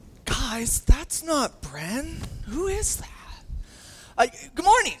guys, that's not Bren. Who is that? Good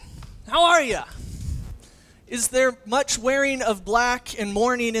morning. How are you? Is there much wearing of black and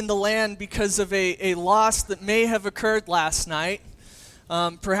mourning in the land because of a loss that may have occurred last night?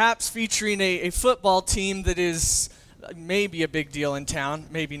 Perhaps featuring a football team that is maybe a big deal in town,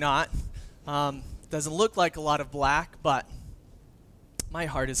 maybe not. Doesn't look like a lot of black, but my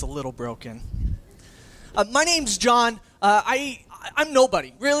heart is a little broken. My name's John. I'm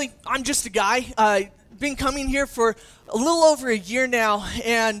nobody, really. I'm just a guy. Been coming here for a little over a year now,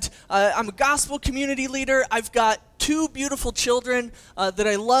 and I'm a gospel community leader. I've got two beautiful children that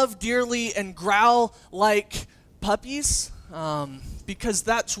I love dearly and growl like puppies, because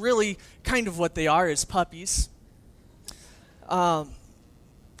that's really kind of what they are, is puppies. And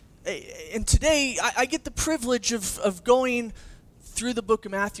today, I get the privilege of going through the book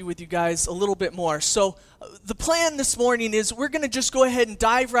of Matthew with you guys a little bit more. So the plan this morning is we're going to just go ahead and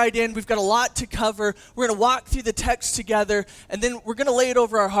dive right in. We've got a lot to cover. We're going to walk through the text together, and then we're going to lay it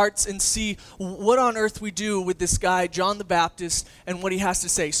over our hearts and see what on earth we do with this guy, John the Baptist, and what he has to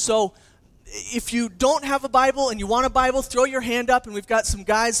say. So if you don't have a Bible and you want a Bible, throw your hand up, and we've got some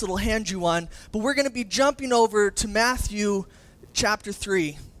guys that will hand you one. But we're going to be jumping over to Matthew chapter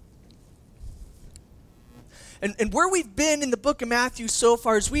 3. And where we've been in the book of Matthew so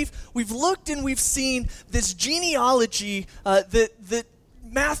far is we've looked and we've seen this genealogy that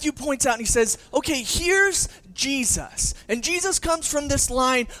Matthew points out, and he says, okay, here's Jesus. And Jesus comes from this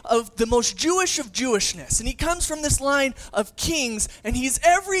line of the most Jewish of Jewishness. And he comes from this line of kings, and he's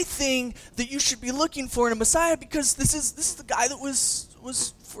everything that you should be looking for in a Messiah, because this is the guy that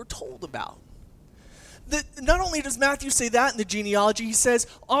was foretold about. Not only does Matthew say that in the genealogy, he says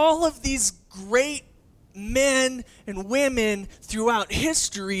all of these great men and women throughout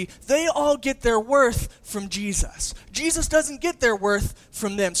history, they all get their worth from Jesus. Jesus doesn't get their worth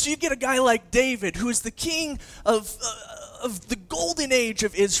from them. So you get a guy like David, who is the king of the golden age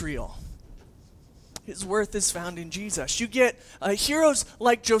of Israel. His worth is found in Jesus. You get heroes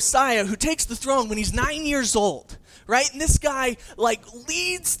like Josiah, who takes the throne when he's 9 years old, right? And this guy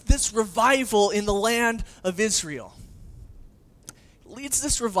leads this revival in the land of Israel. Leads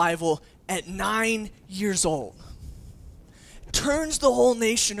this revival at 9 years old. Turns the whole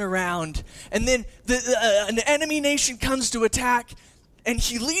nation around. And then an enemy nation comes to attack, and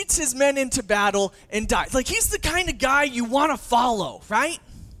he leads his men into battle and dies. He's the kind of guy you want to follow, right?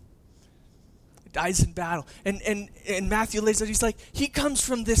 Dies in battle. And Matthew lays out, he's like, he comes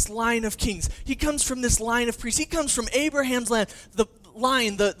from this line of kings. He comes from this line of priests. He comes from Abraham's land,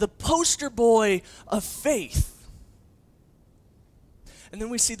 the poster boy of faith. And then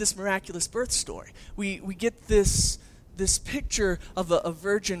we see this miraculous birth story. We get this picture of a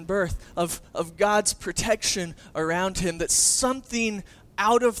virgin birth, of God's protection around him, that something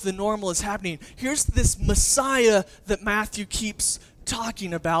out of the normal is happening. Here's this Messiah that Matthew keeps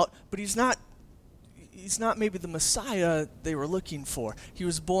talking about, but he's not maybe the Messiah they were looking for. He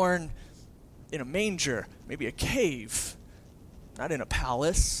was born in a manger, maybe a cave, not in a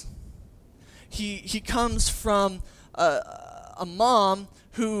palace. He comes from a mom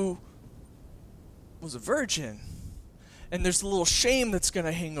who was a virgin, and there's a little shame that's going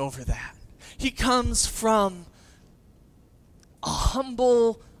to hang over that. He comes from a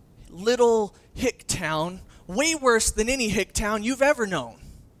humble little hick town, way worse than any hick town you've ever known,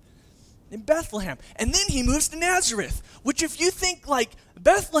 in Bethlehem. And then he moves to Nazareth, which, if you think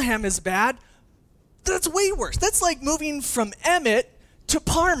Bethlehem is bad, that's way worse. That's like moving from Emmett to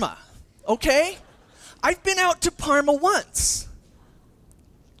Parma, okay? I've been out to Parma once.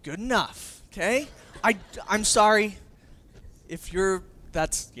 Good enough, okay? I'm sorry if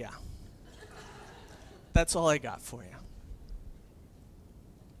that's all I got for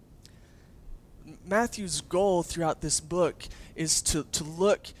you. Matthew's goal throughout this book is to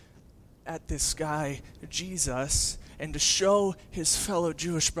look at this guy, Jesus, and to show his fellow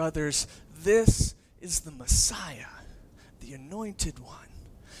Jewish brothers, this is the Messiah, the anointed one.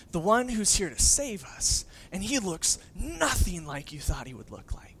 The one who's here to save us, and he looks nothing like you thought he would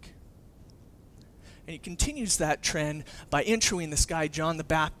look like. And he continues that trend by introing this guy, John the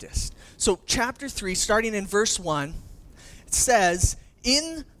Baptist. So chapter 3, starting in verse 1, it says,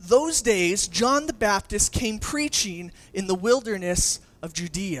 in those days, John the Baptist came preaching in the wilderness of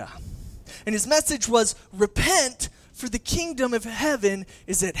Judea. And his message was, repent, for the kingdom of heaven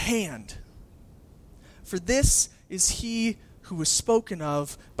is at hand. For this is he who was spoken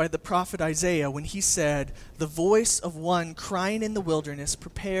of by the prophet Isaiah when he said, the voice of one crying in the wilderness,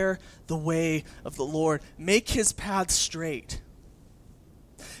 prepare the way of the Lord, make his path straight.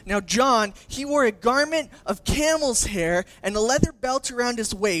 Now John, he wore a garment of camel's hair and a leather belt around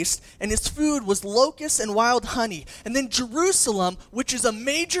his waist, and his food was locusts and wild honey. And then Jerusalem, which is a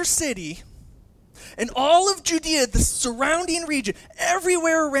major city, and all of Judea, the surrounding region,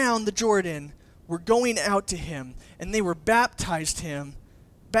 everywhere around the Jordan, were going out to him, and they were baptized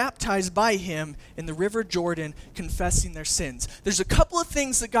by him in the river Jordan, confessing their sins. There's a couple of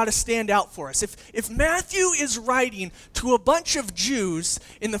things that got to stand out for us. If Matthew is writing to a bunch of Jews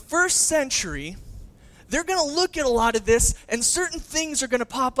in the first century, they're going to look at a lot of this, and certain things are going to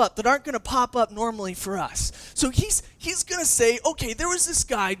pop up that aren't going to pop up normally for us. So he's going to say, okay, there was this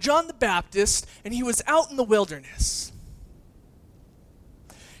guy, John the Baptist, and he was out in the wilderness.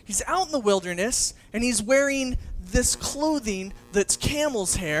 He's out in the wilderness, and he's wearing this clothing that's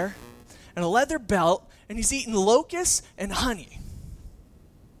camel's hair and a leather belt, and he's eating locusts and honey.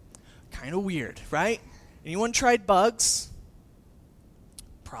 Kind of weird, right? Anyone tried bugs?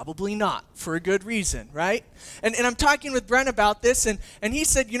 Probably not, for a good reason, right? And I'm talking with Brent about this, and he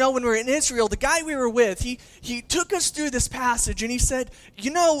said, when we were in Israel, the guy we were with, he took us through this passage, and he said,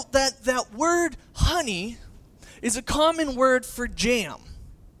 that word honey is a common word for jam.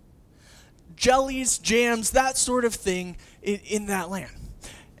 Jellies, jams, that sort of thing in that land.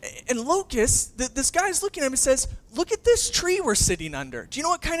 And locusts, this guy's looking at him and says, look at this tree we're sitting under. Do you know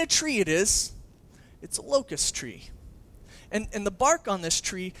what kind of tree it is? It's a locust tree. And the bark on this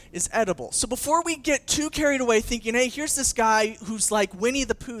tree is edible. So before we get too carried away thinking, hey, here's this guy who's like Winnie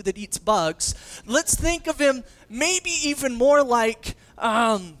the Pooh that eats bugs, let's think of him maybe even more like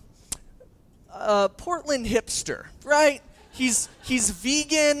a Portland hipster, right? He's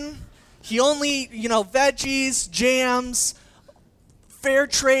vegan. He only, veggies, jams, fair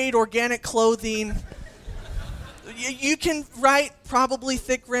trade, organic clothing. You can write probably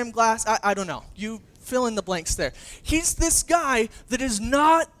thick rim glass. I don't know. You fill in the blanks there. He's this guy that he's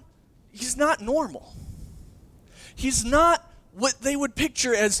not normal. He's not what they would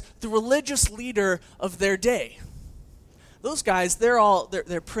picture as the religious leader of their day. Those guys, they're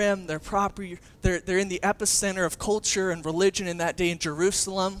prim, they're proper, they're in the epicenter of culture and religion in that day in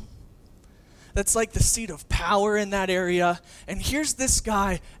Jerusalem. That's like the seat of power in that area. And here's this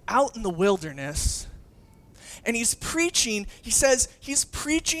guy out in the wilderness, and he's preaching, he says he's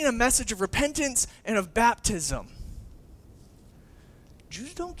preaching a message of repentance and of baptism.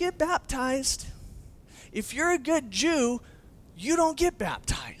 Jews don't get baptized. If you're a good Jew, you don't get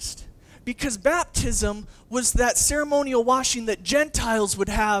baptized. Because baptism was that ceremonial washing that Gentiles would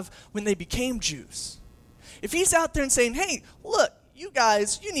have when they became Jews. If he's out there and saying, hey, look, you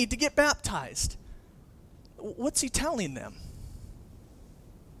guys, you need to get baptized. What's he telling them?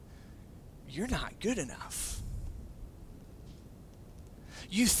 You're not good enough.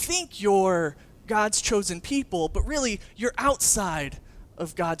 You think you're God's chosen people, but really you're outside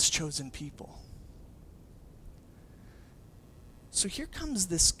of God's chosen people. So here comes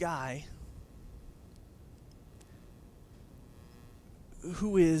this guy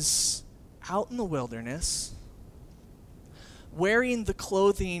who is out in the wilderness, wearing the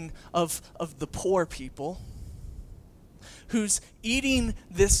clothing of the poor people, who's eating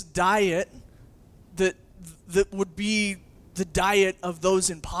this diet that would be the diet of those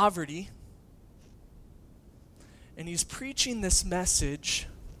in poverty, and he's preaching this message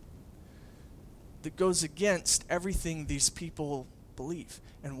that goes against everything these people believe.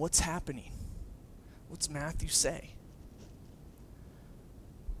 And what's happening? What's Matthew say?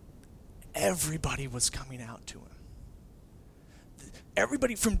 Everybody was coming out to him.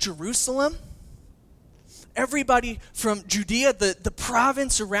 Everybody from Jerusalem, everybody from Judea, the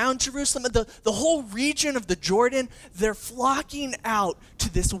province around Jerusalem, the whole region of the Jordan, they're flocking out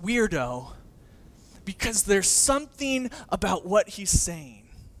to this weirdo because there's something about what he's saying.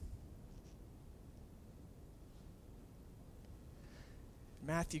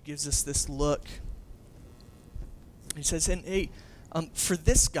 Matthew gives us this look. He says, for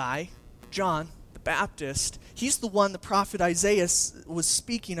this guy, John the Baptist, he's the one the prophet Isaiah was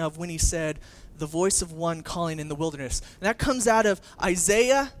speaking of when he said, the voice of one calling in the wilderness. And that comes out of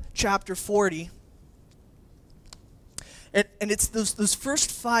Isaiah chapter 40. And it's those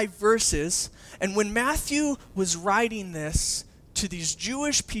first 5 verses. And when Matthew was writing this to these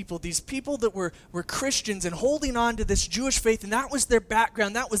Jewish people, these people that were Christians and holding on to this Jewish faith, and that was their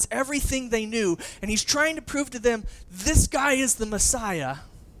background, that was everything they knew. And he's trying to prove to them, this guy is the Messiah.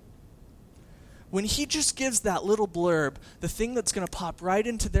 When he just gives that little blurb, the thing that's going to pop right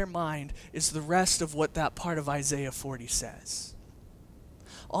into their mind is the rest of what that part of Isaiah 40 says.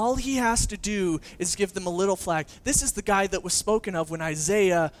 All he has to do is give them a little flag. This is the guy that was spoken of when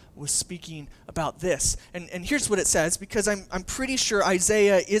Isaiah was speaking about this. And here's what it says, because I'm pretty sure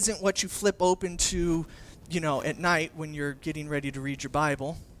Isaiah isn't what you flip open to, at night when you're getting ready to read your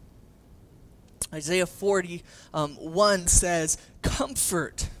Bible. Isaiah 40:1 says,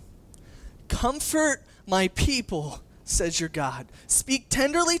 Comfort my people, says your God. Speak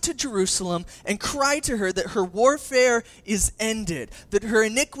tenderly to Jerusalem and cry to her that her warfare is ended, that her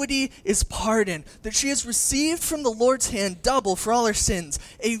iniquity is pardoned, that she has received from the Lord's hand double for all her sins.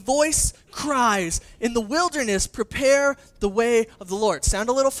 A voice cries, in the wilderness, prepare the way of the Lord. Sound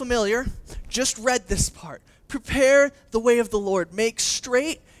a little familiar? Just read this part. Prepare the way of the Lord. Make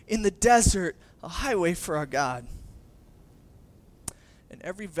straight in the desert a highway for our God. And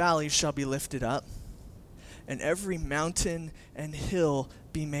every valley shall be lifted up, and every mountain and hill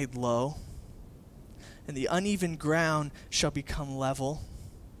be made low, and the uneven ground shall become level,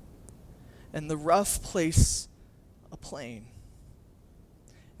 and the rough place a plain.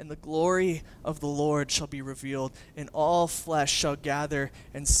 And the glory of the Lord shall be revealed, and all flesh shall gather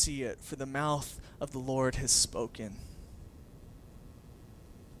and see it, for the mouth of the Lord has spoken.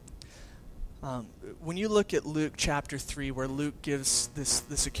 When you look at Luke chapter 3, where Luke gives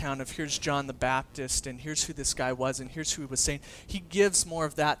this account of here's John the Baptist, and here's who this guy was, and here's who he was saying, he gives more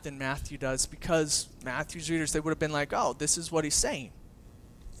of that than Matthew does, because Matthew's readers, they would have been like, oh, this is what he's saying.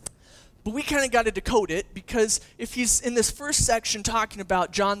 But we kind of got to decode it, because if he's in this first section talking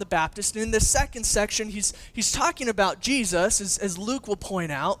about John the Baptist, and in this second section he's talking about Jesus, as Luke will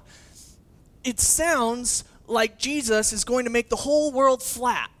point out, it sounds like Jesus is going to make the whole world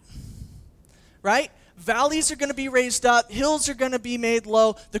flat. Right? Valleys are going to be raised up, hills are going to be made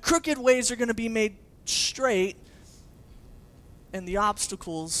low, the crooked ways are going to be made straight, and the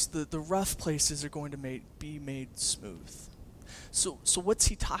obstacles, the rough places are going to be made smooth. So what's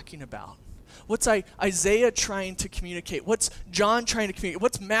he talking about? What's Isaiah trying to communicate? What's John trying to communicate?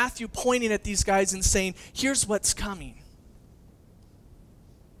 What's Matthew pointing at these guys and saying, here's what's coming?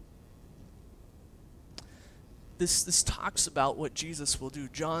 This talks about what Jesus will do.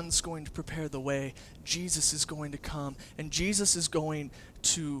 John's going to prepare the way. Jesus is going to come. And Jesus is going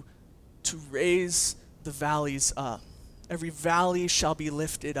to raise the valleys up. Every valley shall be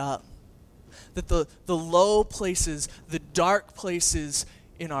lifted up. That the low places, the dark places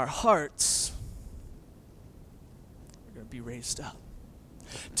in our hearts are going to be raised up.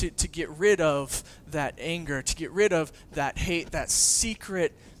 To get rid of that anger, to get rid of that hate, that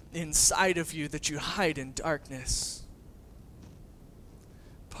secret inside of you that you hide in darkness.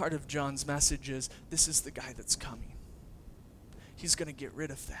 Part of John's message is, this is the guy that's coming. He's going to get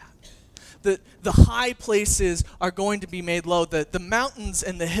rid of that. The high places are going to be made low. The mountains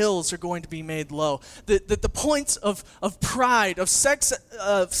and the hills are going to be made low. The points of pride, of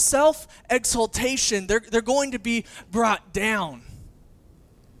self-exaltation, they're going to be brought down.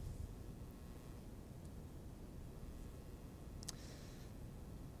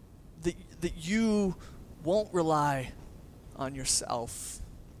 That you won't rely on yourself,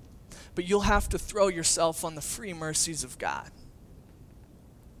 but you'll have to throw yourself on the free mercies of God,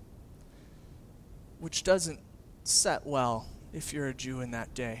 which doesn't set well if you're a Jew in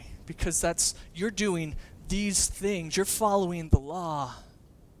that day, because you're doing these things, you're following the law.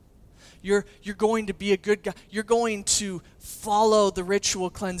 You're going to be a good guy. You're going to follow the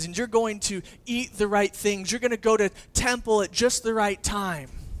ritual cleansings. You're going to eat the right things. You're going to go to temple at just the right time.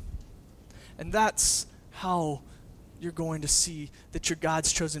 And that's how you're going to see that you're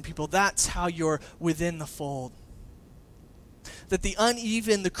God's chosen people. That's how you're within the fold. That the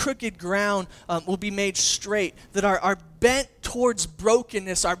uneven, the crooked ground will be made straight. That our bent towards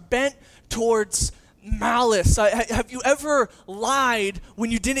brokenness, our bent towards malice. Have you ever lied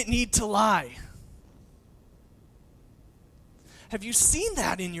when you didn't need to lie? Have you seen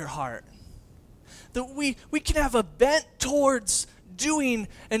that in your heart? That we can have a bent towards doing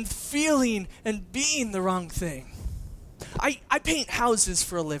and feeling and being the wrong thing. I paint houses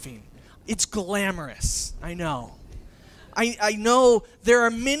for a living. It's glamorous, I know. I know there are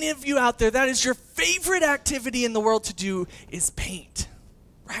many of you out there, that is your favorite activity in the world to do is paint,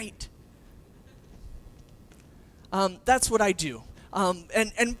 right? That's what I do.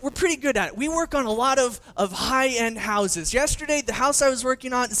 And we're pretty good at it. We work on a lot of high-end houses. Yesterday, the house I was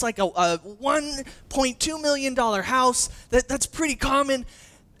working on, it's like a $1.2 million house. That's pretty common.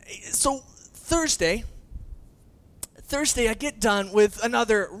 So Thursday, I get done with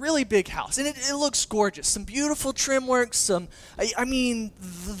another really big house, and it looks gorgeous. Some beautiful trim work, the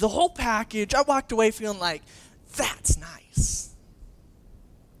whole package. I walked away feeling like, that's nice.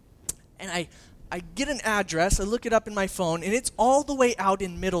 And I get an address, I look it up in my phone, and it's all the way out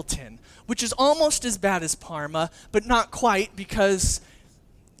in Middleton, which is almost as bad as Parma, but not quite because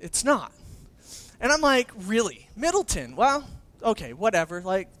it's not. And I'm like, really? Middleton? Well, okay, whatever.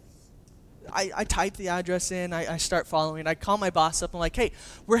 Like, I type the address in, I start following, I call my boss up, I'm like, hey,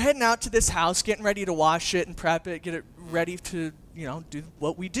 we're heading out to this house, getting ready to wash it and prep it, get it ready to, do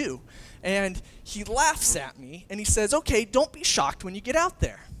what we do. And he laughs at me, and he says, okay, don't be shocked when you get out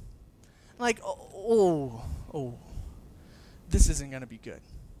there. I'm like, oh, this isn't going to be good.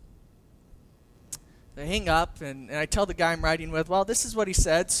 I hang up, and I tell the guy I'm riding with, well, this is what he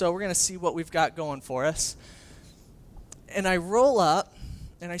said, so we're going to see what we've got going for us. And I roll up,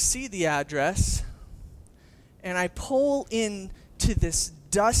 and I see the address, and I pull into this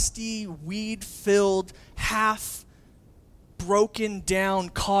dusty, weed-filled, half-broken-down,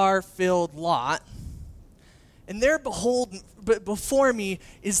 car-filled lot. And there, before me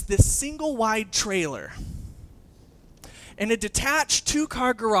is this single-wide trailer and a detached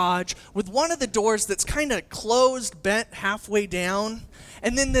two-car garage with one of the doors that's kind of closed, bent halfway down,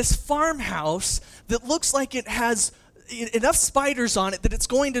 and then this farmhouse that looks like it has enough spiders on it that it's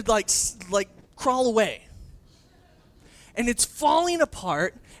going to like crawl away. And it's falling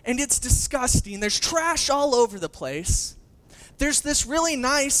apart, and it's disgusting. There's trash all over the place. There's this really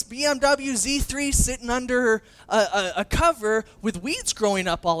nice BMW Z3 sitting under a cover with weeds growing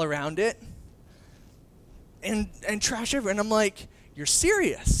up all around it, and trash everywhere. And I'm like, you're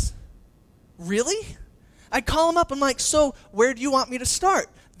serious? Really? I call him up. I'm like, so where do you want me to start?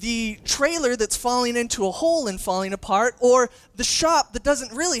 The trailer that's falling into a hole and falling apart, or the shop that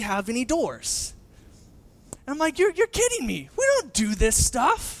doesn't really have any doors? And I'm like, you're kidding me. We don't do this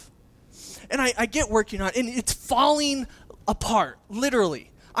stuff. And I get working on it, and it's falling apart,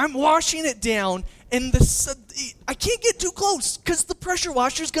 literally. I'm washing it down, and I can't get too close because the pressure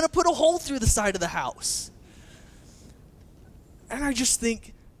washer is going to put a hole through the side of the house. And I just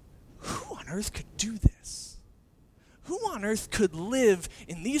think, who on earth could do this? Who on earth could live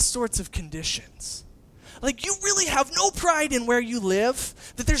in these sorts of conditions? Like, you really have no pride in where you live?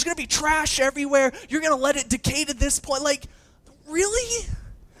 That there's going to be trash everywhere? You're going to let it decay to this point? Like, really?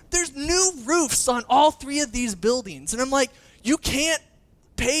 There's new roofs on all three of these buildings. And I'm like, you can't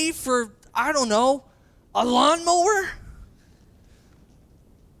pay for, I don't know, a lawnmower?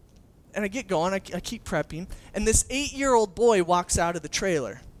 And I get going. I keep prepping. And this 8-year-old boy walks out of the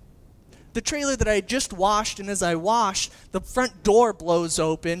trailer. The trailer that I had just washed, and as I washed, the front door blows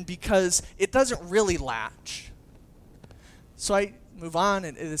open because it doesn't really latch. So I move on,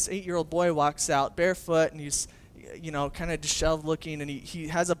 and this 8-year-old boy walks out barefoot, and he's, kind of disheveled looking, and he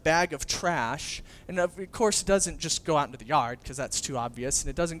has a bag of trash. And of course, it doesn't just go out into the yard because that's too obvious, and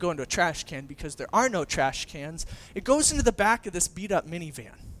it doesn't go into a trash can because there are no trash cans. It goes into the back of this beat-up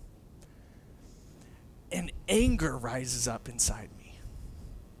minivan. And anger rises up inside me.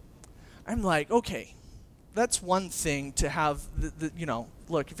 I'm like, okay, that's one thing to have,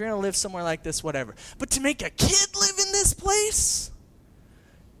 look, if you're going to live somewhere like this, whatever. But to make a kid live in this place?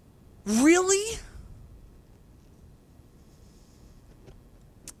 Really?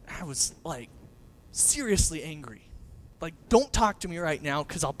 I was, seriously angry. Like, don't talk to me right now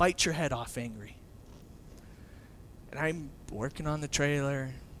because I'll bite your head off angry. And I'm working on the trailer,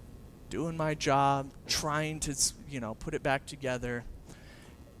 doing my job, trying to, put it back together.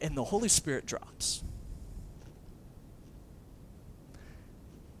 And the Holy Spirit drops.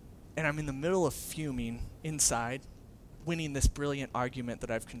 And I'm in the middle of fuming inside, winning this brilliant argument that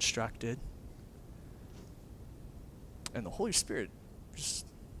I've constructed. And the Holy Spirit just,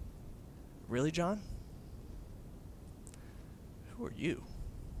 really, John? Who are you?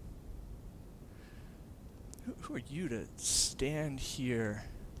 Who are you to stand here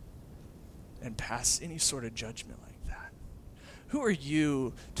and pass any sort of judgment like that? Who are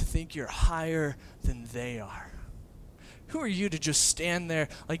you to think you're higher than they are? Who are you to just stand there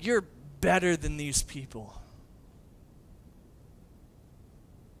like you're better than these people?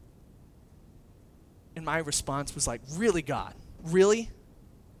 And my response was like, really, God? Really?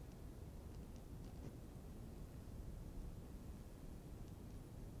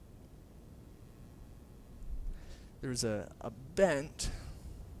 There's a bent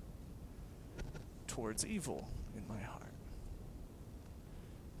towards evil in my heart.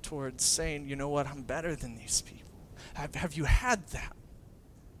 Towards saying, you know what, I'm better than these people. Have you had that?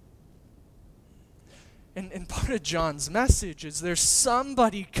 And part of John's message is there's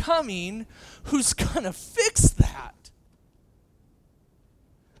somebody coming who's going to fix that.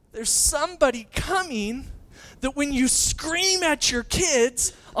 There's somebody coming that when you scream at your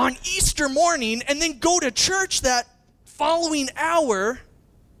kids on Easter morning and then go to church that following hour,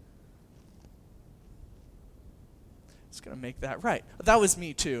 He's going to make that right. That was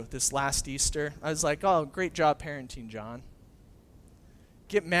me too, this last Easter. I was like, oh, great job parenting, John.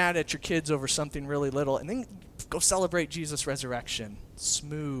 Get mad at your kids over something really little, and then go celebrate Jesus' resurrection.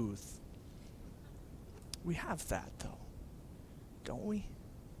 Smooth. We have that, though, don't we?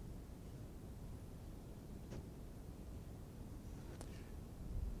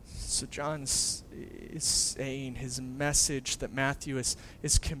 So John is saying his message that Matthew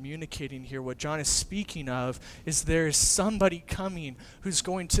is communicating here. What John is speaking of is there is somebody coming who's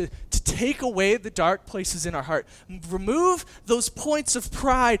going to take away the dark places in our heart, remove those points of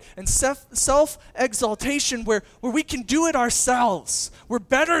pride and self-exaltation where we can do it ourselves. We're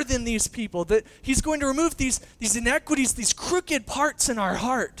better than these people. That he's going to remove these inequities, these crooked parts in our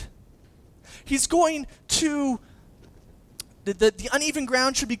heart. He's going to The uneven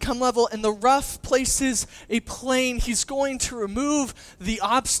ground should become level, and the rough places a plain. He's going to remove the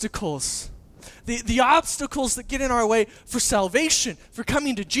obstacles. The obstacles that get in our way for salvation, for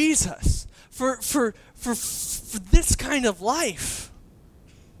coming to Jesus, for this kind of life.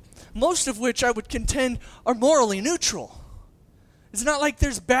 Most of which I would contend are morally neutral. It's not like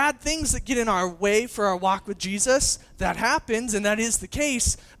there's bad things that get in our way for our walk with Jesus. That happens, and that is the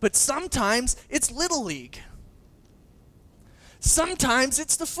case. But sometimes it's Little League. Sometimes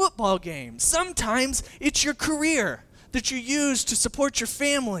it's the football game. Sometimes it's your career that you use to support your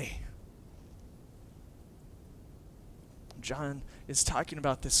family. John is talking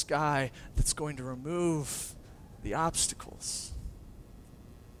about this guy that's going to remove the obstacles.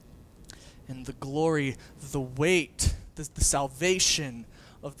 And the glory, the weight, the salvation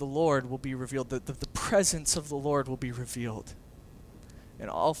of the Lord will be revealed. The presence of the Lord will be revealed.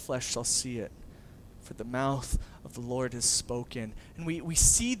 And all flesh shall see it. For the mouth of the Lord has spoken. And we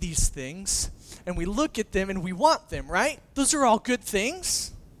see these things, and we look at them, and we want them, right? Those are all good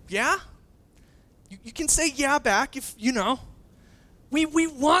things. Yeah? You can say yeah back if, you know. We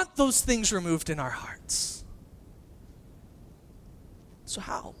want those things removed in our hearts. So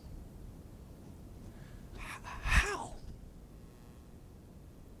how? How?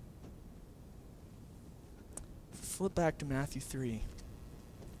 Flip back to Matthew 3.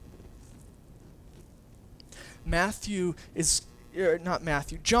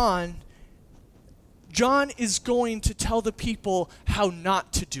 John is going to tell the people how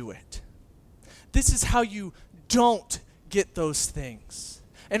not to do it. This is how you don't get those things.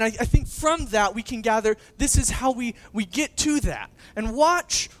 And I think from that we can gather this is how we get to that. And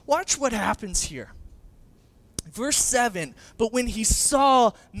watch what happens here. Verse 7, but when he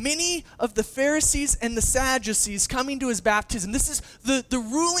saw many of the Pharisees and the Sadducees coming to his baptism, this is the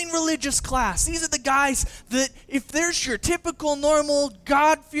ruling religious class. These are the guys that, if there's your typical, normal,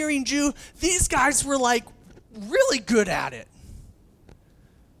 God-fearing Jew, these guys were like really good at it.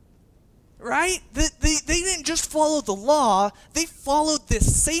 Right? They didn't just follow the law, they followed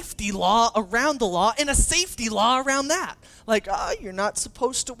this safety law around the law and a safety law around that. Like, you're not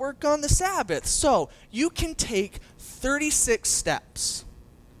supposed to work on the Sabbath, so you can take 36 steps.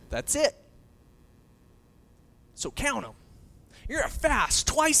 That's it. So count them. You're going to fast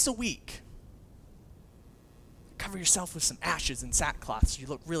twice a week. Cover yourself with some ashes and sackcloth so you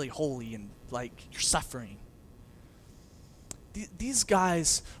look really holy and like you're suffering. These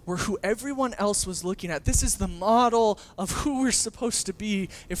guys were who everyone else was looking at. This is the model of who we're supposed to be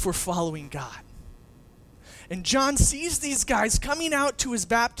if we're following God. And John sees these guys coming out to his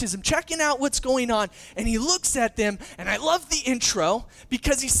baptism, checking out what's going on, and he looks at them, and I love the intro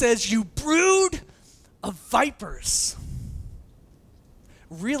because he says, "You brood of vipers."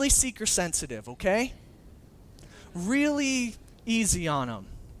 Really seeker sensitive, okay? Really easy on them.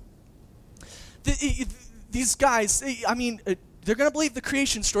 These guys, I mean, they're going to believe the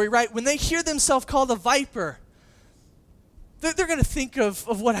creation story, right? When they hear themselves called a viper, they're going to think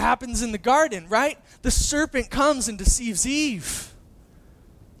of what happens in the garden, right? The serpent comes and deceives Eve.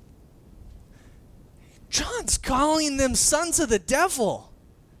 John's calling them sons of the devil.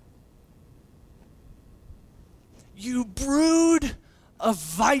 You brood of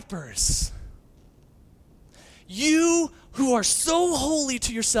vipers. You who are so holy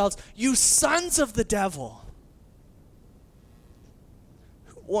to yourselves, you sons of the devil.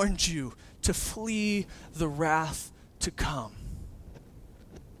 Who warned you to flee the wrath to come?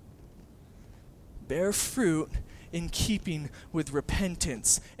 Bear fruit in keeping with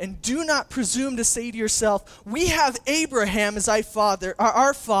repentance. And do not presume to say to yourself, we have Abraham as our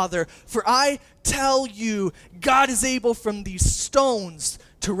father, for I tell you, God is able from these stones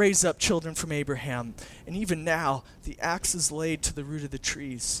to raise up children from Abraham. And even now, the axe is laid to the root of the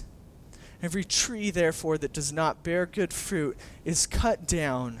trees. Every tree, therefore, that does not bear good fruit is cut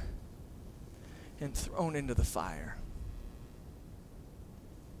down and thrown into the fire.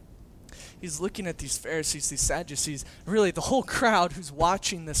 he's looking at these Pharisees, these Sadducees, really the whole crowd who's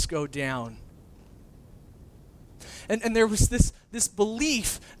watching this go down. And there was this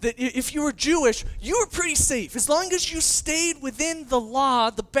belief that if you were Jewish, you were pretty safe. As long as you stayed within the law,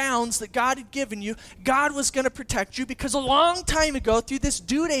 the bounds that God had given you, God was going to protect you, because a long time ago, through this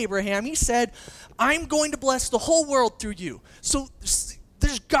dude Abraham, he said, I'm going to bless the whole world through you. So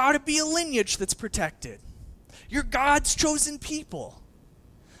there's got to be a lineage that's protected. You're God's chosen people.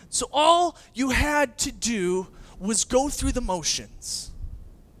 So all you had to do was go through the motions.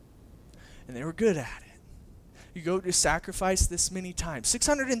 And they were good at it. You go to sacrifice this many times.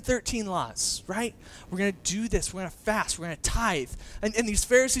 613 laws, right? We're going to do this. We're going to fast. We're going to tithe. And these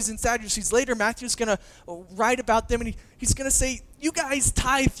Pharisees and Sadducees, later Matthew's going to write about them, and he's going to say, you guys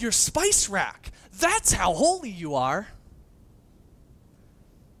tithe your spice rack. That's how holy you are.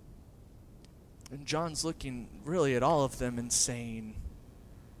 And John's looking really at all of them and saying,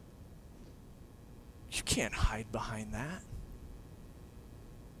 you can't hide behind that.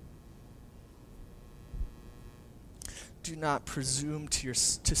 Do not presume to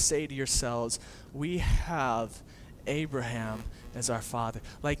say to yourselves, we have Abraham as our father.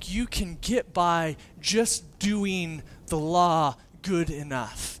 Like you can get by just doing the law good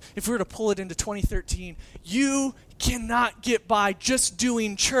enough. If we were to pull it into 2013, you cannot get by just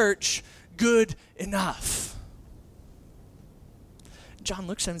doing church good enough. John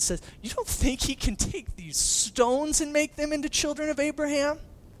looks at him and says, you don't think he can take these stones and make them into children of Abraham?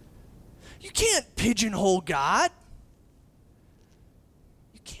 You can't pigeonhole God.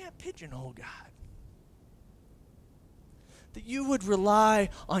 Can't pigeonhole God. That you would rely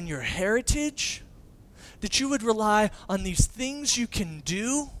on your heritage, that you would rely on these things you can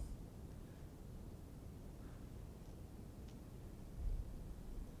do.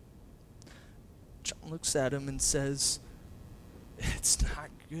 John looks at him and says, it's not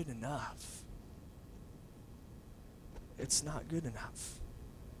good enough. It's not good enough.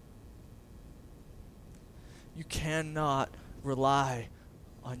 You cannot rely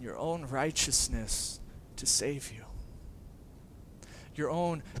on your own righteousness to save you. Your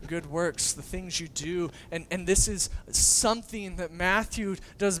own good works, the things you do. And this is something that Matthew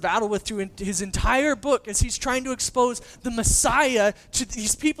does battle with through his entire book as he's trying to expose the Messiah to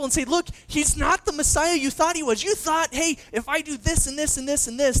these people and say, look, he's not the Messiah you thought he was. You thought, hey, if I do this and this and this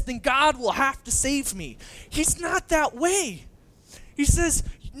and this, then God will have to save me. He's not that way. He says,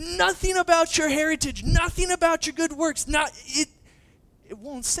 nothing about your heritage, nothing about your good works, it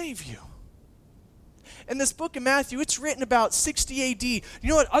won't save you. And this book of Matthew, it's written about 60 AD. You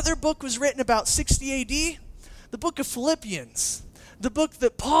know what other book was written about 60 AD? The book of Philippians. The book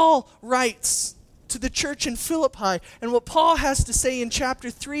that Paul writes to the church in Philippi. And what Paul has to say in chapter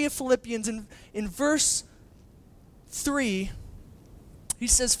 3 of Philippians, in verse 3, he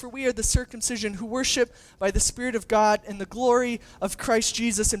says, for we are the circumcision who worship by the Spirit of God and the glory of Christ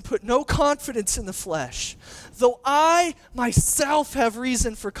Jesus and put no confidence in the flesh. Though I myself have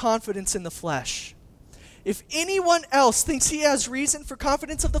reason for confidence in the flesh. If anyone else thinks he has reason for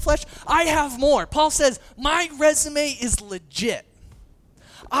confidence of the flesh, I have more. Paul says, my resume is legit.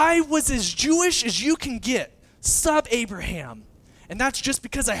 I was as Jewish as you can get, sub-Abraham. And that's just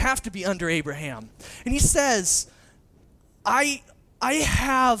because I have to be under Abraham. And he says, I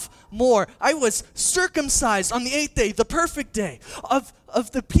have more. I was circumcised on the 8th day, the perfect day,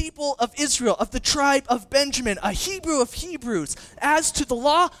 of the people of Israel, of the tribe of Benjamin, a Hebrew of Hebrews. As to the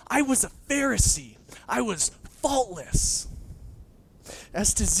law, I was a Pharisee. I was faultless.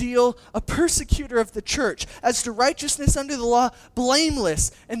 As to zeal, a persecutor of the church. As to righteousness under the law,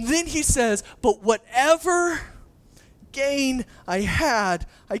 blameless. And then he says, but whatever gain I had,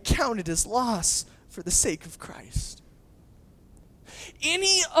 I counted as loss for the sake of Christ.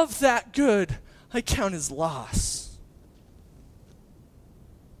 Any of that good I count as loss.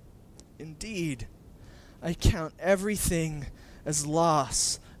 Indeed, I count everything as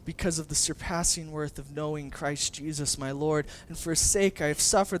loss because of the surpassing worth of knowing Christ Jesus my Lord, and for his sake I have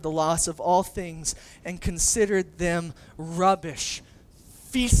suffered the loss of all things and considered them rubbish,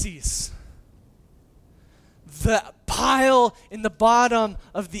 feces, the pile in the bottom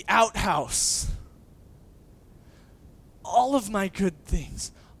of the outhouse. All of my good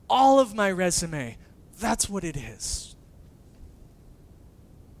things, all of my resume, that's what it is.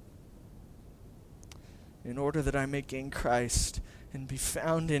 In order that I may gain Christ and be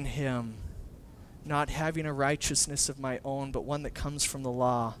found in him, not having a righteousness of my own, but one that comes from the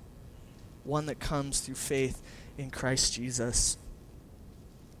law, one that comes through faith in Christ Jesus.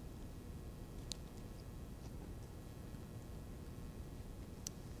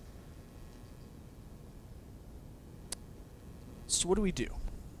 So what do we do?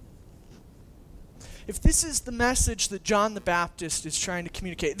 if this is the message that John the Baptist is trying to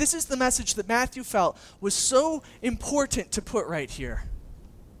communicate, this is the message that Matthew felt was so important to put right here,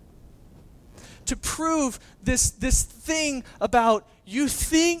 to prove this thing about you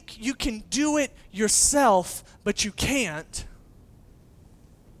think you can do it yourself, but you can't,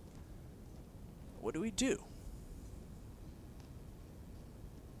 what do we do?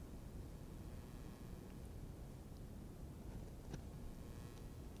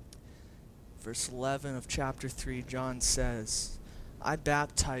 Verse 11 of chapter 3, John says, I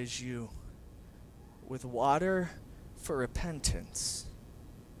baptize you with water for repentance.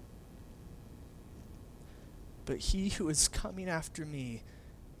 But he who is coming after me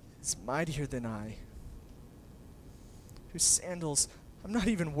is mightier than I, whose sandals I'm not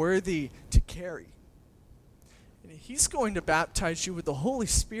even worthy to carry. And he's going to baptize you with the Holy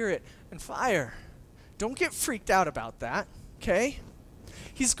Spirit and fire. Don't get freaked out about that, okay?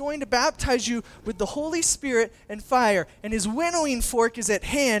 He's going to baptize you with the Holy Spirit and fire, and his winnowing fork is at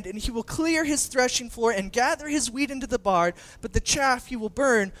hand, and he will clear his threshing floor and gather his wheat into the barn, but the chaff he will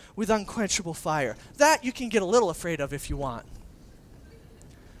burn with unquenchable fire. That you can get a little afraid of if you want.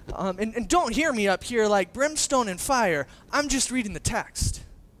 And don't hear me up here like brimstone and fire. I'm just reading the text.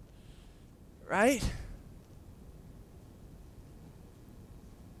 Right?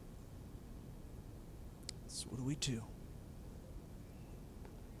 So what do we do?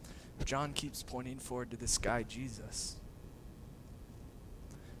 John keeps pointing forward to this guy, Jesus.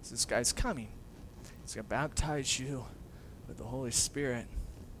 So this guy's coming. He's going to baptize you with the Holy Spirit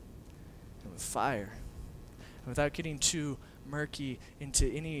and with fire. And without getting too murky into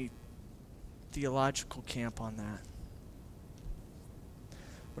any theological camp on that,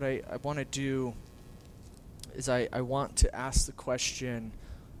 what I want to do is I want to ask the question,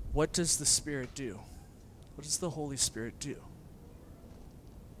 what does the Spirit do? What does the Holy Spirit do?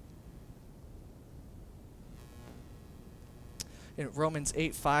 In Romans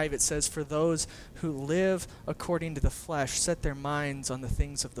 8:5, it says, for those who live according to the flesh set their minds on the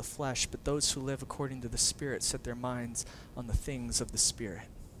things of the flesh, but those who live according to the Spirit set their minds on the things of the Spirit.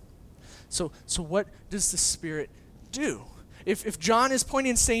 So what does the Spirit do? If John is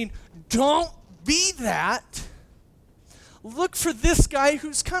pointing and saying, don't be that, look for this guy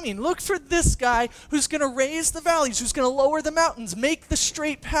who's coming. Look for this guy who's going to raise the valleys, who's going to lower the mountains, make the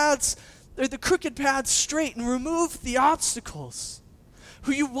straight paths or the crooked paths straight, and remove the obstacles,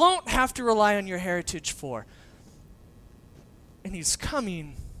 who you won't have to rely on your heritage for. And he's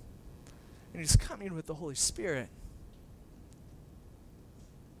coming with the Holy Spirit.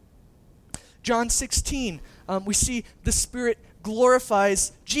 John 16, we see the Spirit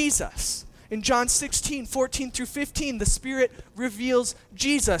glorifies Jesus. In John 16, 14 through 15, the Spirit reveals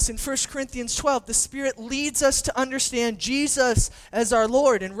Jesus. In 1 Corinthians 12, the Spirit leads us to understand Jesus as our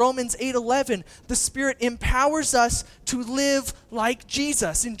Lord. In Romans 8:11, the Spirit empowers us to live like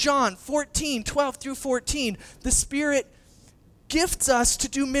Jesus. In John 14, 12 through 14, the Spirit gifts us to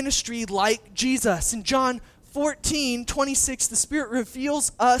do ministry like Jesus. In John 14:26, the Spirit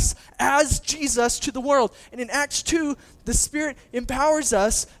reveals us as Jesus to the world. And in Acts 2, the Spirit empowers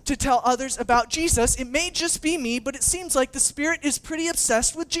us to tell others about Jesus. It may just be me, but it seems like the Spirit is pretty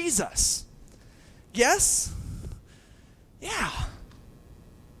obsessed with Jesus. Yes? Yeah.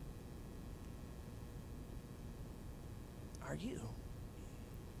 Are you?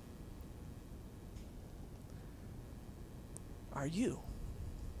 Are you?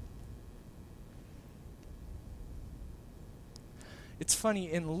 It's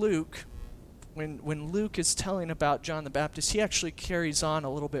funny, in Luke, when Luke is telling about John the Baptist, he actually carries on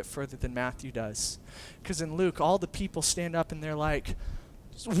a little bit further than Matthew does. Because in Luke, all the people stand up and they're like,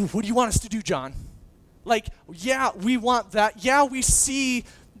 what do you want us to do, John? Like, yeah, we want that. Yeah, we see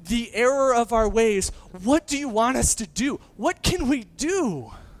the error of our ways. What do you want us to do? What can we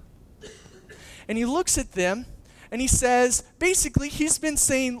do? And he looks at them and he says, basically, he's been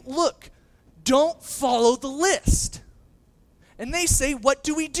saying, look, don't follow the list. And they say, what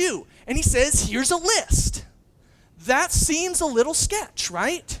do we do? And he says, here's a list. That seems a little sketch,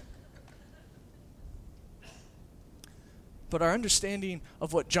 right? But our understanding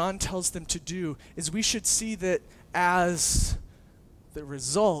of what John tells them to do is we should see that as the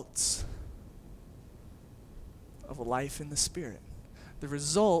results of a life in the Spirit. The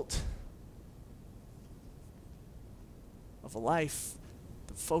result of a life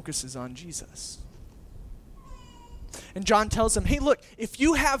that focuses on Jesus. And John tells him, hey, look, if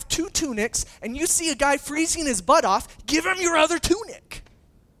you have 2 tunics and you see a guy freezing his butt off, give him your other tunic,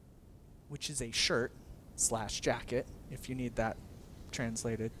 which is a shirt / jacket, if you need that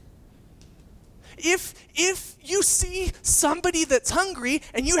translated. If you see somebody that's hungry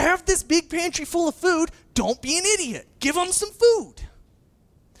and you have this big pantry full of food, don't be an idiot. Give them some food.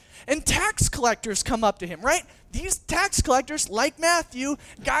 And tax collectors come up to him, right? These tax collectors, like Matthew,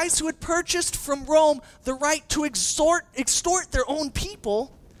 guys who had purchased from Rome the right to extort their own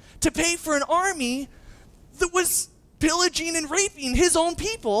people to pay for an army that was pillaging and raping his own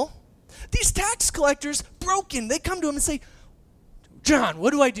people. These tax collectors, broken, they come to him and say, John,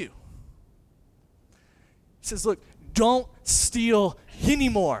 what do I do? He says, look, don't steal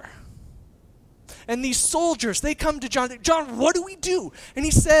anymore. And these soldiers, they come to John, John, what do we do? And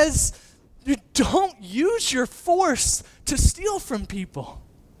he says, don't use your force to steal from people,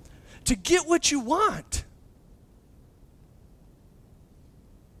 to get what you want.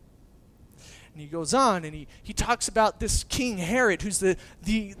 And he goes on and he talks about this King Herod, who's the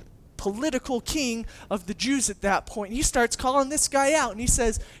political king of the Jews at that point. And he starts calling this guy out, and he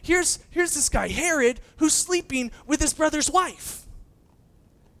says, here's this guy, Herod, who's sleeping with his brother's wife.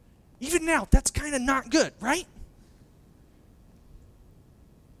 Even now, that's kind of not good, right?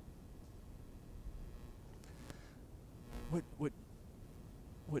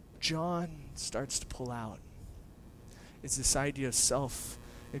 What John starts to pull out is this idea of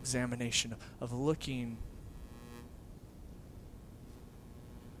self-examination, of looking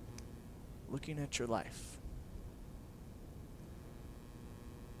at your life.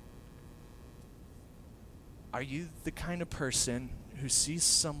 Are you the kind of person who sees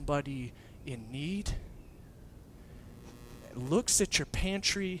somebody in need, looks at your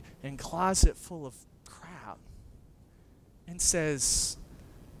pantry and closet full of crap, and says,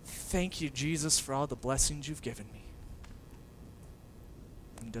 thank you, Jesus, for all the blessings you've given me,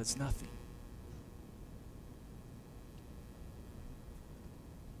 and does nothing?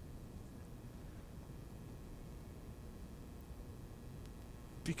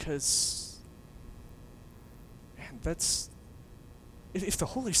 Because, man, if the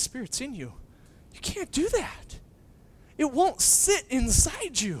Holy Spirit's in you, you can't do that. It won't sit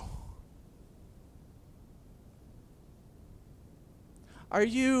inside you. Are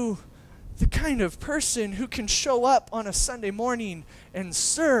you the kind of person who can show up on a Sunday morning and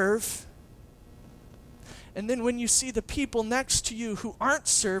serve, and then when you see the people next to you who aren't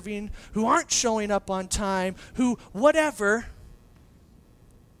serving, who aren't showing up on time, who whatever,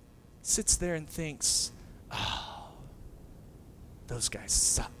 sits there and thinks, oh, those guys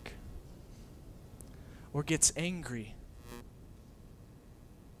suck, or gets angry?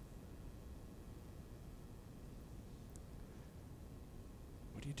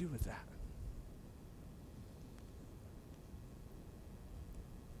 What do you do with that?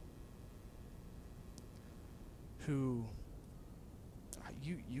 Who,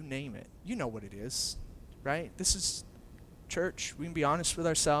 you name it. You know what it is, right? This is church. We can be honest with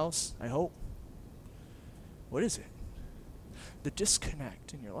ourselves, I hope. What is it? The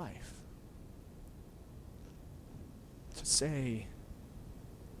disconnect in your life. To say,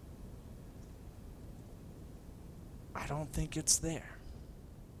 I don't think it's there.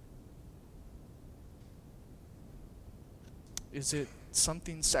 Is it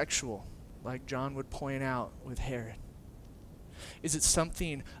something sexual, like John would point out with Herod? Is it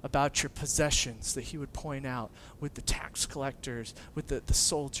something about your possessions that he would point out with the tax collectors, with the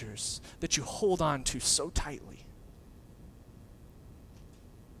soldiers, that you hold on to so tightly?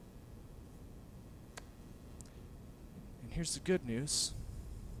 And here's the good news.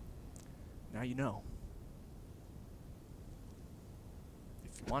 Now you know.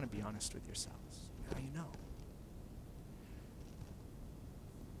 If you want to be honest with yourselves, now you know.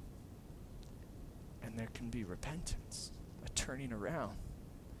 And there can be repentance, a turning around.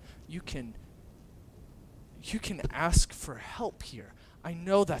 You can ask for help here. I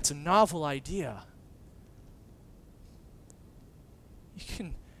know that's a novel idea.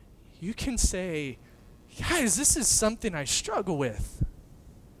 You can say, guys, this is something I struggle with.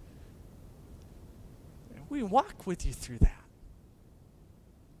 And we walk with you through that.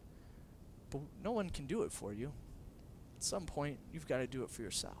 But no one can do it for you. At some point, you've got to do it for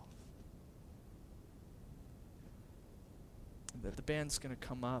yourself. The band's going to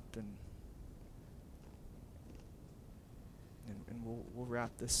come up and we'll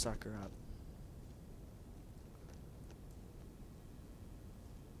wrap this sucker up.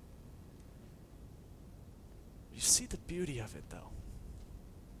 You see the beauty of it, though.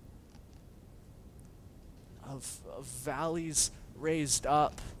 Of valleys raised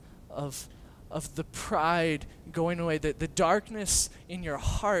up, of the pride going away, the darkness in your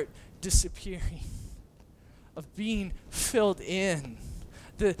heart disappearing, of being filled in,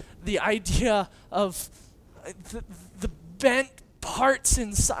 the idea of the bent parts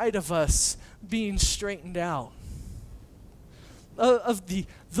inside of us being straightened out. Of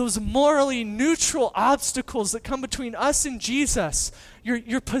those morally neutral obstacles that come between us and Jesus,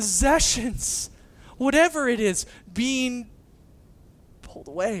 your possessions, whatever it is, being pulled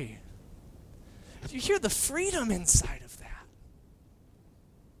away. Do you hear the freedom inside of that?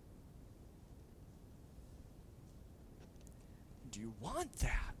 Do you want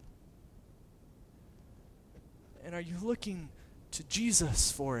that? And are you looking to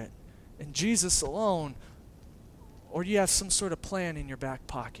Jesus for it, and Jesus alone? Or do you have some sort of plan in your back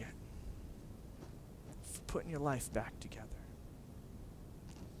pocket for putting your life back together?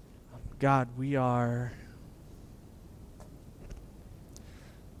 God, we're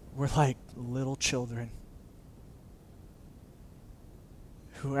like little children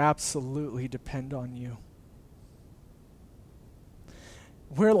who absolutely depend on you.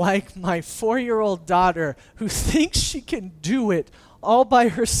 We're like my 4-year-old daughter who thinks she can do it all by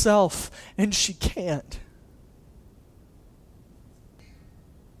herself, and she can't.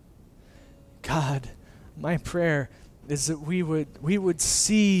 God, my prayer is that we would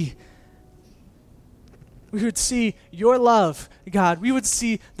see your love, God. We would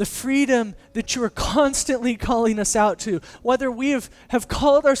see the freedom that you are constantly calling us out to. Whether we have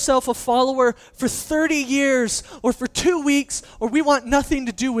called ourselves a follower for 30 years or for 2 weeks, or we want nothing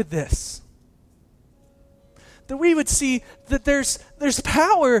to do with this. That we would see that there's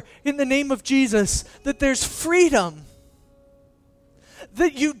power in the name of Jesus, that there's freedom,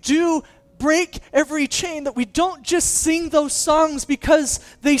 that you do break every chain, that we don't just sing those songs because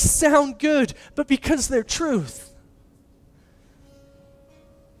they sound good, but because they're truth.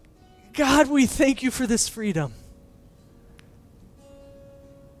 God, we thank you for this freedom.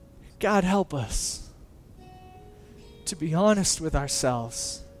 God, help us to be honest with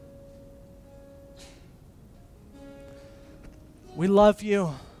ourselves. We love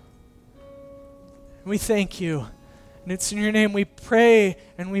you. We thank you. And it's in your name we pray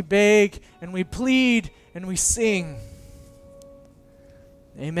and we beg and we plead and we sing.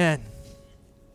 Amen.